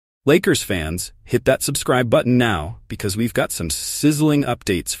Lakers fans, hit that subscribe button now because we've got some sizzling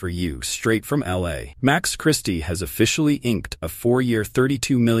updates for you straight from LA. Max Christie has officially inked a 4-year,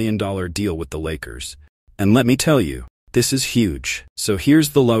 $32 million deal with the Lakers. And let me tell you, this is huge. So here's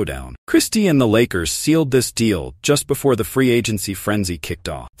the lowdown. Christie and the Lakers sealed this deal just before the free agency frenzy kicked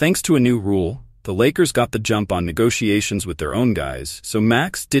off. Thanks to a new rule, the Lakers got the jump on negotiations with their own guys, so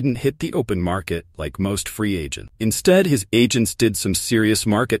Max didn't hit the open market like most free agents. Instead, his agents did some serious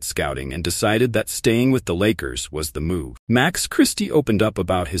market scouting and decided that staying with the Lakers was the move. Max Christie opened up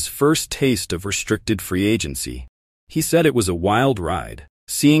about his first taste of restricted free agency. He said it was a wild ride,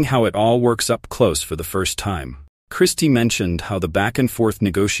 seeing how it all works up close for the first time. Christie mentioned how the back-and-forth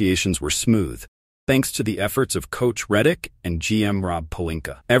negotiations were smooth, thanks to the efforts of Coach Redick and GM Rob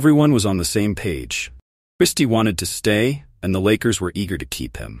Pelinka. Everyone was on the same page. Christie wanted to stay, and the Lakers were eager to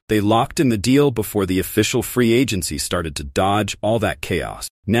keep him. They locked in the deal before the official free agency started to dodge all that chaos.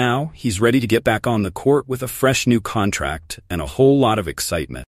 Now, he's ready to get back on the court with a fresh new contract and a whole lot of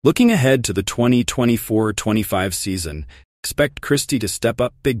excitement. Looking ahead to the 2024-25 season, expect Christie to step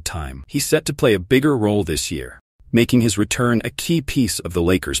up big time. He's set to play a bigger role this year, making his return a key piece of the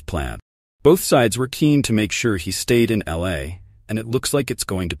Lakers' plan. Both sides were keen to make sure he stayed in LA, and it looks like it's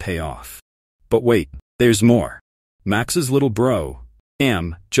going to pay off. But wait, there's more. Max's little bro,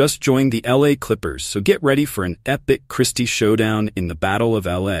 Cam, just joined the LA Clippers, so get ready for an epic Christie showdown in the Battle of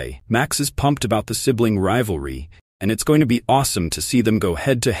LA. Max is pumped about the sibling rivalry, and it's going to be awesome to see them go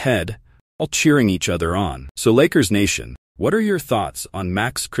head-to-head, all cheering each other on. So Lakers Nation, what are your thoughts on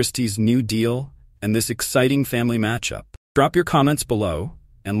Max Christie's new deal and this exciting family matchup? Drop your comments below,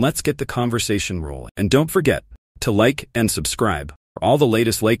 and let's get the conversation rolling. And don't forget to like and subscribe for all the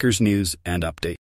latest Lakers news and updates.